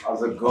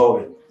 How's it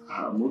going?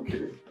 I'm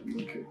okay. I'm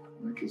okay.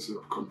 Make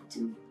yourself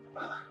comfortable.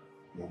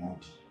 You're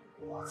moody.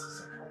 What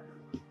is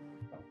the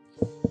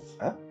problem?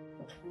 Huh?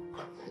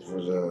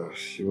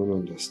 But you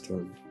won't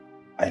understand.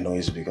 I know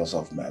it's because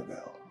of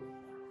Mabel.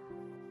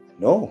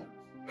 No.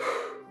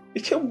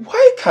 Ikem,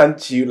 why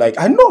can't you, like,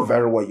 I know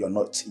very well you're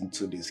not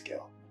into this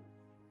girl.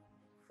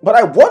 But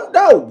I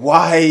wonder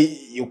why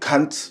you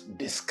can't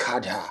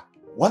discard her.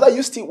 What are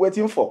you still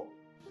waiting for?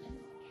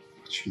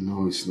 But you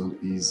know it's not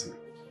easy.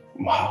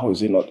 How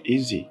is it not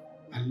easy?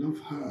 I love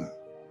her.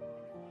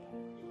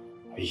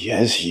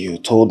 Yes, you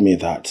told me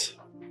that.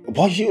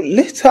 But you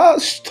later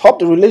stopped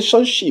the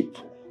relationship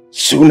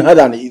sooner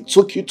than it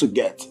took you to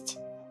get it.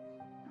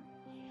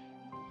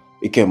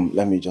 Ikem,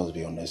 let me just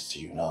be honest to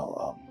you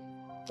now.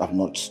 I've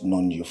not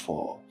known you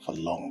for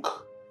long.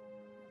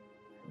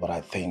 But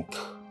I think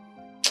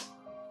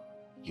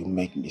you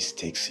make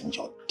mistakes in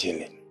your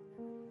dealing.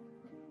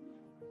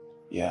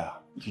 Yeah,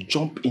 you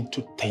jump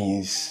into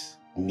things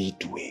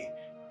midway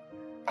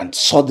and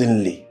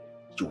suddenly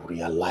you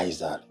realize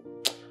that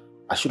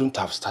I shouldn't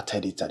have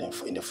started it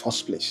in the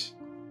first place.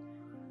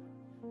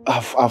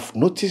 I've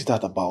noticed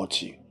that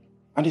about you,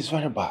 and it's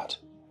very bad.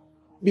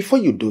 Before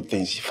you do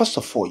things, first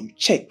of all, you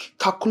check,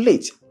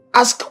 calculate,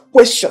 ask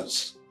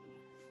questions.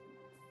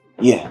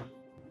 Yeah.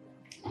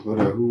 But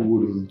who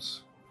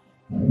wouldn't?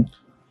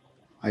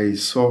 I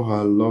saw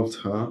her, loved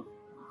her.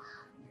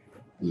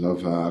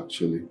 Love her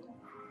actually.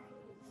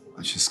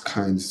 And she's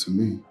kind to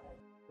me.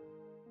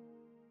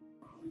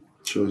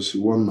 So she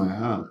won my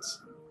heart.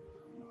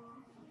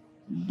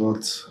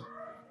 But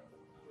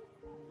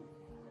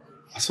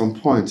at some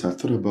point I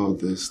thought about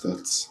this,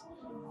 that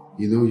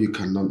you know you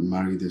cannot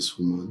marry this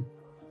woman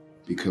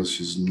because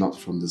she's not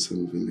from the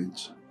same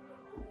village.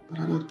 But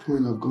at that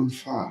point I've gone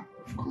far.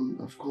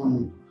 I've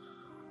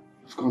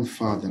gone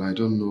far that I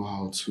don't know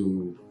how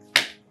to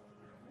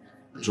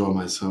draw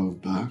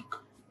myself back.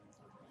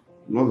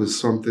 Love is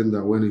something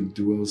that when it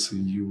dwells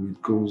in you,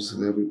 it goes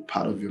in every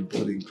part of your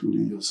body,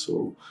 including your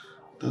soul.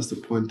 That's the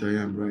point I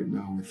am right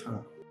now with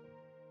her.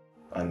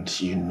 And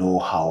you know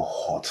how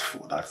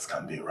hurtful that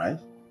can be, right?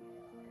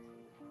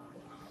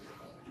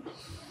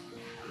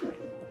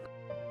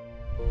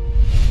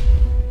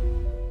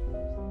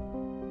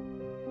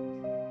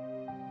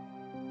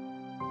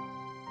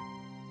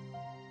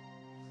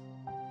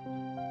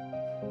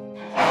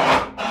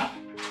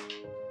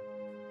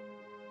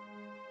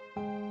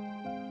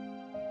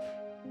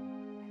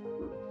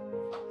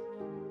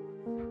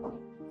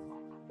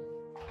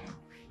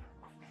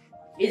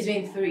 It's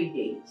been 3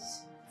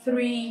 days.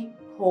 3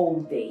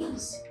 whole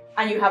days.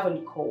 And you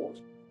haven't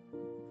called.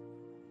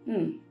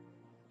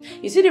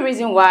 You see the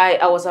reason why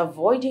I was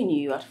avoiding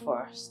you at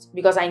first?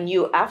 Because I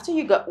knew after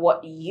you got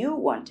what you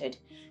wanted,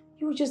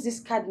 you would just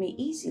discard me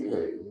easily.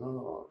 Hey,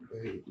 no,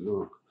 babe,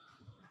 look.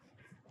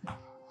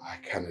 I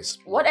can't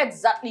explain. What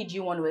exactly do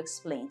you want to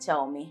explain?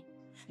 Tell me.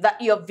 That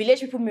your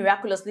village people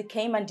miraculously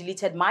came and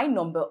deleted my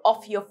number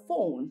off your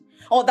phone?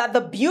 Or that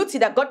the beauty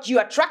that got you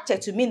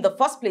attracted to me in the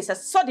first place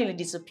has suddenly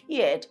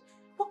disappeared?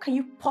 What can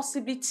you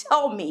possibly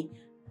tell me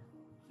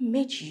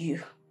made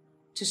you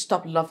to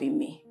stop loving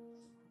me?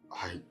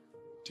 I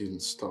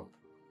didn't stop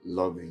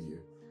loving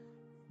you.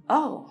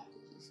 Oh.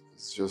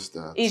 It's just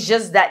that... It's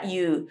just that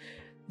you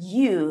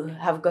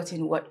have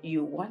gotten what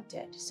you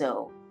wanted.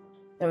 So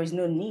there is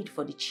no need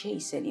for the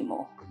chase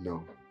anymore.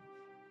 No.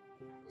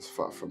 It's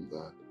far from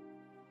that.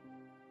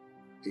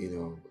 You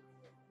know,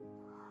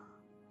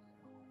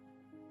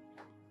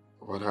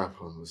 what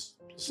happened was...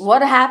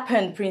 What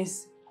happened,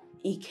 Prince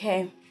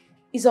Ekeh,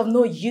 is of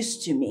no use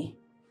to me.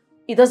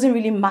 It doesn't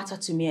really matter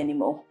to me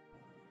anymore.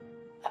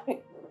 I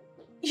mean,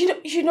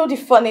 you know the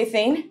funny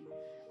thing?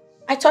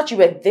 I thought you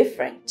were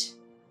different.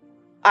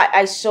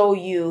 I saw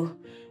you...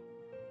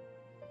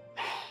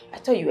 I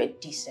thought you were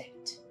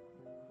decent.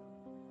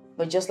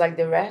 But just like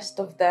the rest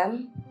of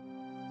them...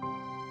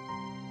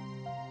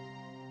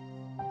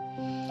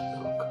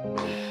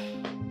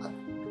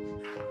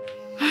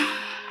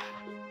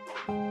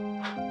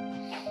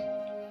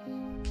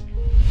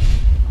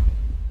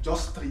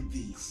 Just 3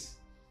 days,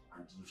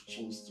 and you've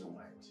changed your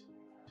mind.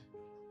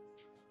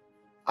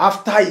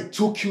 After it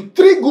took you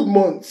 3 good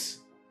months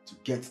to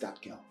get that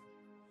girl.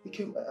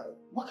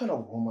 What kind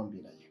of woman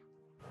being are you?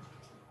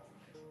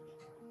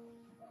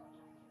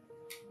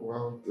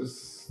 Well,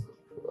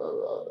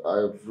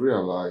 I've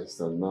realized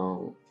that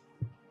now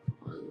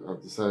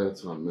I've decided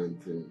to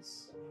amend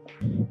things.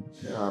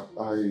 Yeah,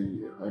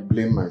 I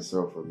blame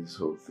myself for this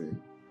whole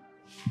thing.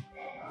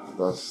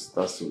 That's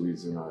the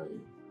reason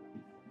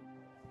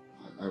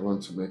I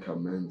want to make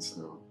amends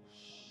now.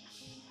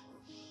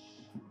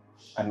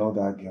 I know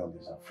that girl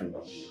is afraid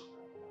of you.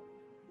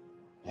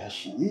 Yeah,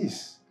 she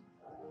is.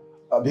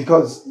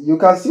 Because you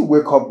can still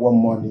wake up one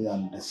morning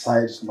and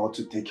decide not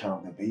to take care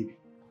of the baby.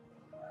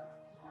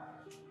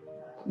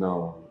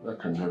 No, that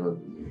can never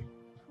be me.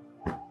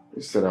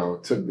 Instead, I'll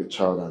take the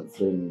child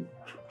and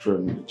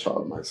train the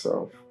child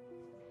myself.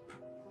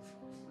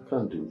 I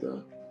can't do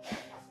that.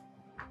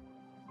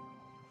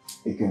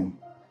 Again,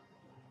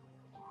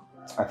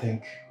 I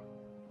think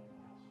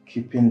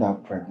keeping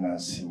that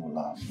pregnancy will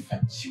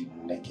affect you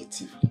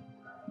negatively.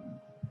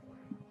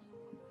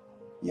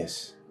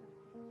 Yes.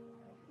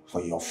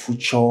 For your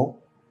future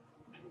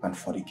and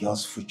for the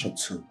girl's future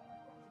too.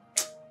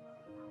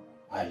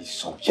 I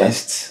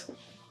suggest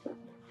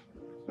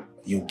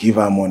you give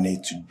her money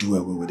to do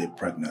away with the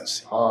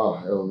pregnancy. Ah,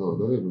 hell no,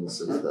 don't even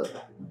say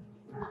that.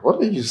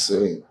 What are you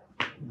saying?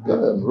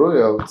 I'm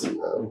royalty.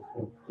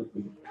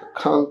 I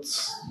can't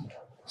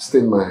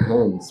stain my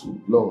hands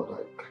with blood.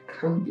 I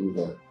can't do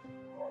that.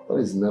 That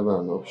is never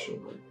an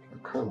option.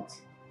 I can't.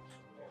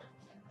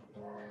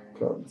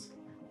 Can't.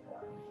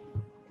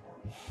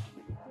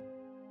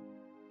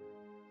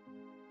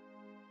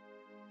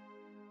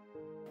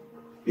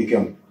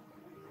 Begin.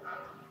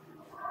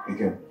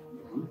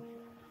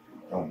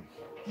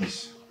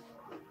 Please.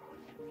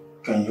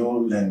 Can you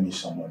lend me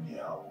some money?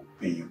 I will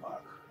pay you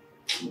back.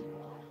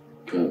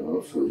 Can't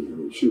offer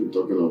you. You should be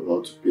talking of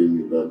how to pay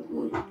me back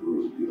money,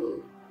 bro. You're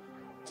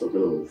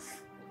talking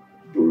of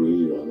borrowing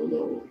you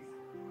another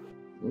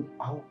one.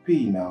 I'll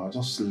pay now.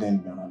 Just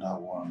lend me another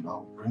one.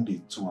 I'll bring the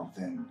two of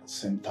them at the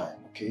same time,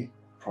 okay?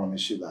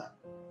 Promise you that.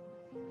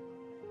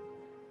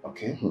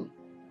 Okay? You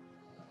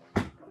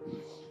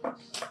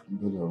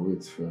better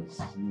wait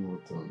first. You know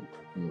what I'm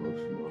talking of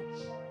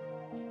now.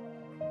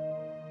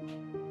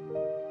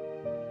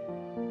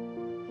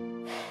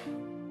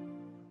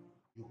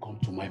 You come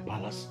to my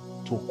palace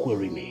to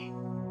query me.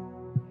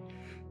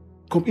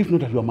 Come, if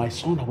not that you are my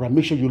son, I will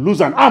make sure you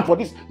lose an arm for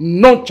this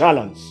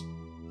nonchalance.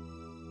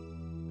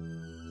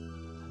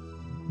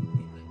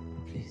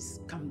 Please,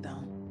 calm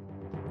down.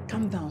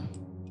 Calm down.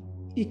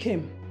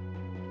 Ikem,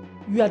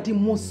 you are the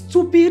most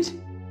stupid,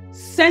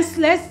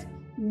 senseless,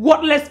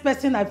 worthless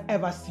person I've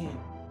ever seen.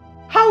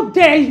 How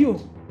dare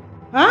you?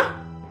 Huh?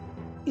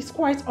 It's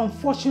quite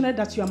unfortunate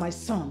that you are my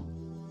son.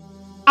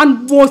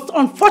 And most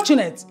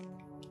unfortunate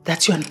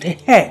that you are the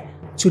heir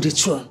to the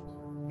throne.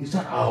 Is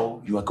that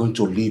how you are going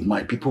to leave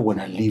my people when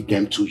I leave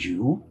them to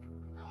you?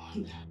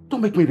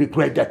 Don't make me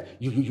regret that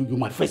you're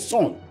my first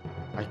son.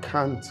 I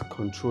can't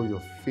control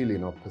your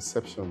feeling or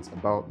perceptions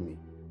about me.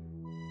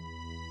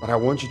 But I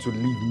want you to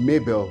leave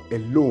Mabel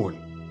alone.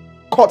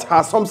 Cut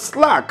her some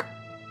slack.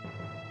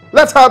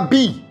 Let her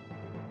be.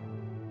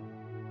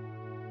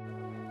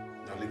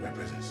 Now leave my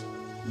presence.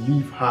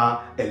 Leave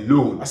her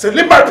alone. I said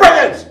leave my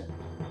presence!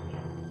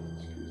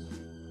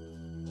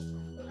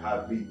 Let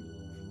her be.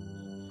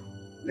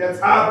 Let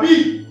her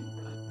be!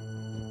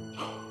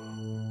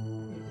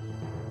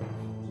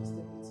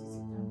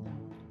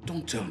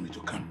 Don't tell me to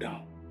calm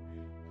down.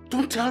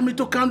 Don't tell me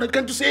to calm down.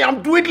 Can't you say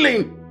I'm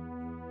dwindling?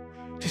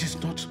 This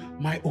is not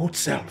my old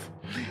self.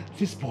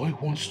 This boy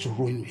wants to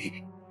ruin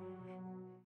me.